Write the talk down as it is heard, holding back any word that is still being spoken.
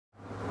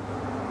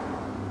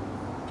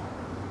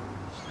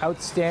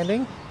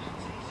outstanding.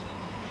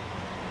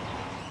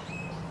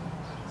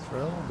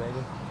 Thrill,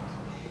 baby.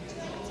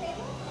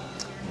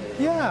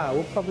 Yeah,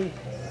 we'll probably.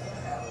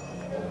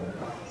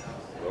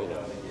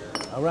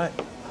 All right,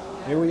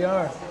 here we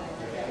are.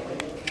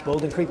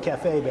 Bouldin Creek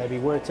Cafe, baby,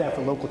 where it's at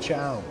for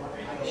LocalCiao.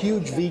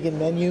 Huge vegan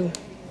menu.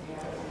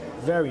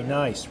 Very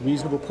nice,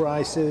 reasonable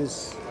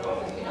prices.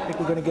 I think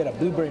we're gonna get a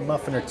blueberry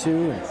muffin or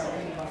two. And...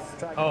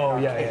 Oh,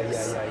 yeah.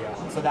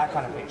 So that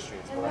kind of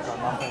pastries, but like our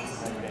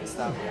muffins and everyday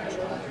stuff.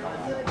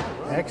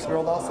 Excellent.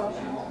 Grilled also?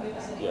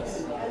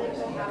 Yes.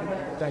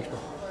 Thanks, bro.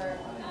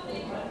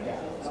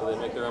 So they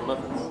make their own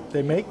muffins.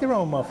 They make their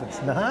own muffins.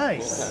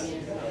 Nice. Yeah,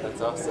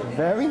 that's awesome.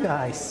 Very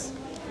nice.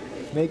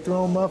 Make their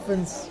own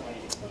muffins.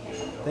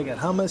 They got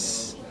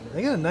hummus.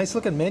 They got a nice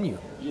looking menu.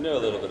 You know a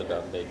little bit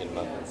about making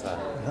muffins, huh?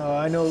 Oh,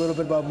 I know a little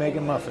bit about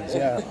making muffins,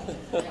 yeah.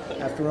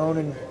 After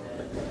owning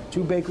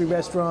 2 bakery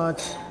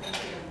restaurants,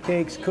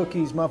 cakes,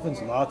 cookies,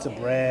 muffins, lots of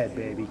bread,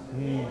 baby.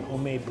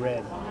 Homemade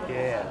bread,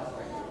 yeah.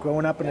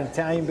 Growing up in an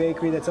Italian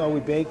bakery, that's all we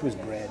baked was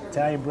bread.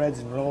 Italian breads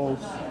and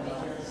rolls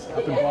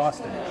up in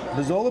Boston.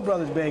 Mazzola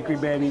Brothers Bakery,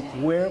 baby,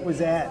 where it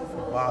was at,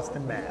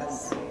 Boston,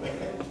 Mass.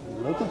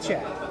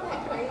 LocalCiao.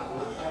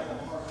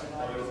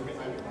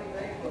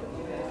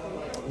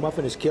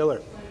 Muffin is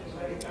killer.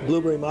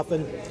 Blueberry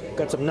muffin,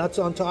 got some nuts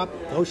on top,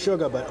 no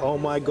sugar, but oh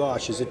my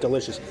gosh, is it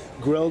delicious.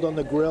 Grilled on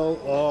the grill,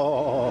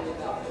 oh,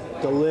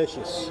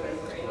 delicious.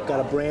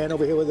 Got a brand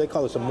over here, what do they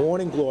call this? A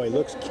Morning Glory,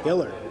 looks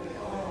killer.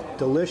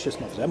 Delicious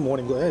muffin. That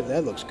Morning Glory,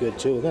 that looks good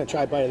too. We're gonna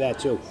try a bite of that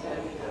too.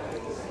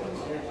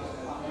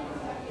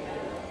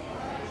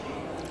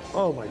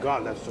 Oh my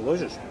God, that's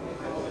delicious.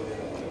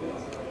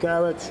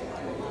 Carrots,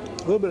 a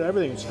little bit of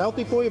everything. It's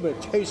healthy for you, but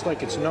it tastes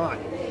like it's not.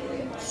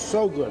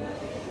 So good.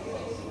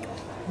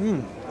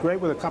 Great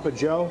with a cup of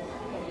joe.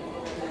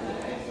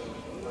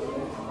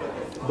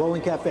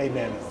 Bouldin Cafe,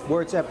 man.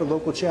 Where it's at for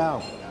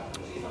LocalCiao.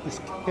 It's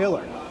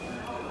killer.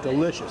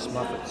 Delicious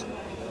muffins.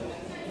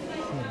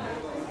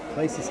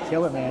 Place is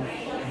killer, man.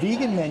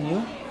 Vegan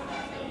menu.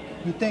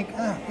 You think,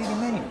 vegan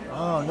menu.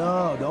 Oh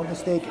no, don't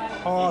mistake it.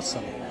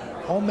 Awesome.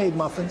 Homemade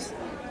muffins.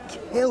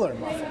 Killer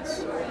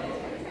muffins.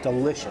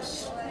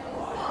 Delicious.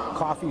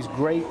 Coffee's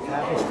great.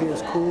 Atmosphere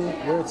is cool.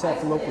 Where it's at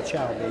for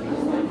LocalCiao,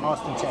 baby.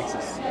 Austin,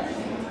 Texas.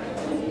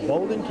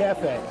 Bouldin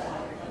Cafe.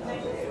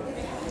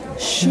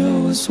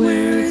 Show us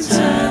where it's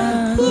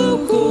at,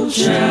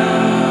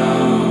 LocalCiao.